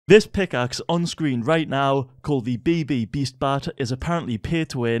This pickaxe on screen right now, called the BB Beastbat, is apparently pay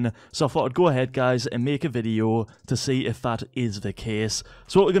to win, so I thought I'd go ahead guys and make a video to see if that is the case.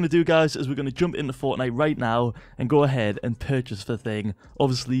 So what we're going to do guys is we're going to jump into Fortnite right now and go ahead and purchase the thing,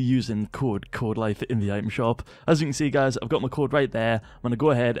 obviously using code Codelife in the item shop. As you can see guys, I've got my code right there. I'm going to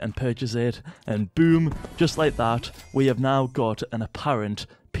go ahead and purchase it, and boom, just like that, we have now got an apparent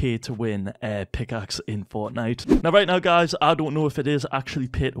pay to win pickaxe in Fortnite. Now right now guys, I don't know if it is actually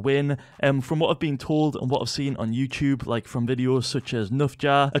pay to win. From what I've been told and what I've seen on YouTube, like from videos such as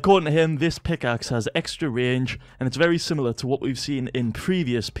Nuffjar, according to him this pickaxe has extra range and it's very similar to what we've seen in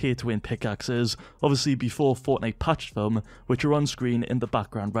previous pay to win pickaxes, obviously before Fortnite patched them, which are on screen in the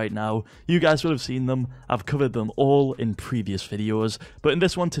background right now. You guys will have seen them, I've covered them all in previous videos, but in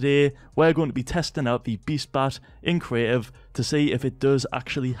this one today we're going to be testing out the Beastbat in creative to see if it does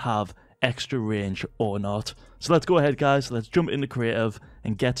actually have extra range or not. So let's go ahead guys, let's jump into creative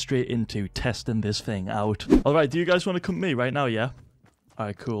and get straight into testing this thing out. Alright, do you guys want to come with me right now, yeah?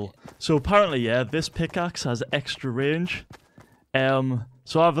 Alright, cool. So apparently, yeah, this pickaxe has extra range.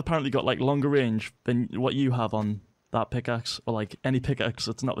 So I've apparently got like longer range than what you have on that pickaxe, or like any pickaxe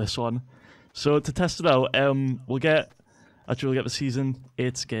that's not this one. So to test it out, we'll get the season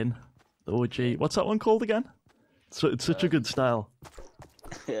 8 skin, the OG. What's that one called again? So it's such a good style.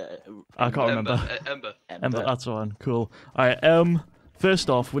 I can't remember. Ember, that's the one. Cool. Alright, first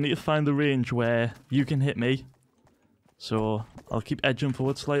off, we need to find the range where you can hit me. So I'll keep edging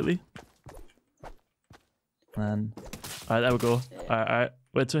forward slightly. And alright, there we go. Alright.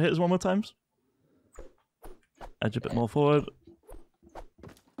 Wait, so hit us one more time. Edge a bit more forward.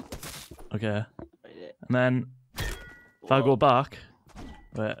 Okay. And then if I go back,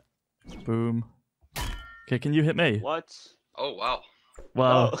 wait, boom. Okay, can you hit me? What? Oh wow.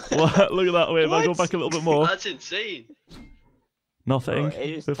 Wow. What? Look at that. Wait, if I go back a little bit more. That's insane. Nothing. Bro,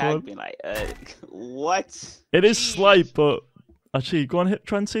 it just tagged me like, what? It is slight, but actually, go on,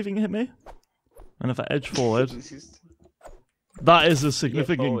 try and see if you can hit me. And if I edge forward, that is a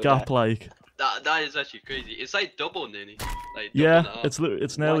significant gap. Like that is actually crazy. It's like double nearly. Like double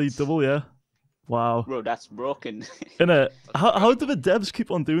it's nearly double. Yeah. Wow. Bro, that's broken. Innit? How do the devs keep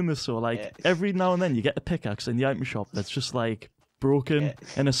on doing this? So like every now and then you get a pickaxe in the item shop that's just like broken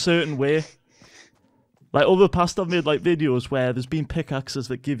in a certain way. Like over the past I've made like videos where there's been pickaxes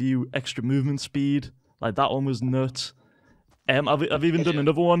that give you extra movement speed. Like that one was nuts. I've even done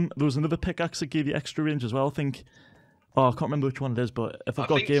another one. There was another pickaxe that gave you extra range as well. I think. Oh, I can't remember which one it is, but if I've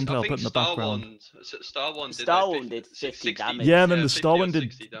got gameplay, I'll put it in the background. Star one did 50 damage. Yeah, and then the Star one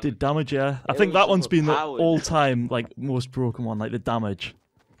did damage, yeah. I think that one's been the all-time, like, most broken one, like, the damage.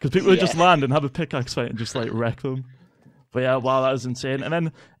 Because people would just land and have a pickaxe fight and just, like, wreck them. But yeah, wow, that was insane.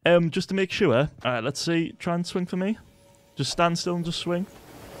 And then, just to make sure, alright, let's see, try and swing for me. Just stand still and just swing.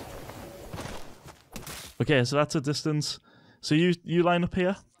 Okay, so that's a distance. So you line up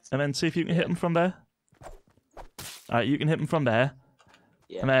here, and then see if you can hit him from there. Alright, you can hit him from there.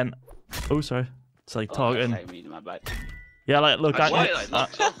 Yeah. And then... Oh, sorry. It's like targeting. Yeah, like, look, I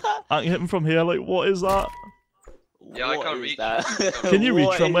can hit him from here. Like, what is that? Yeah, I can't reach. Can you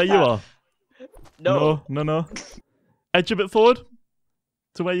reach from where you are? No. Edge a bit forward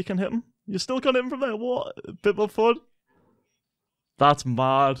to where you can hit him. You still can't hit him from there. What? A bit more forward? That's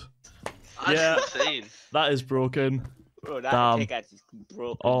mad. That's insane. That is broken. Bro, that pickaxe is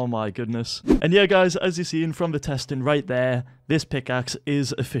broken. Oh my goodness. And yeah guys, as you've seen from the testing right there, this pickaxe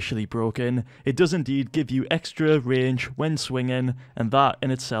is officially broken. It does indeed give you extra range when swinging, and that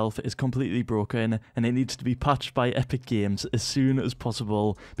in itself is completely broken, and it needs to be patched by Epic Games as soon as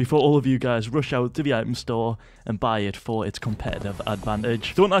possible before all of you guys rush out to the item store and buy it for its competitive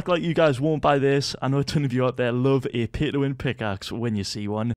advantage. Don't act like you guys won't buy this. I know a ton of you out there love a pay to win pickaxe when you see one.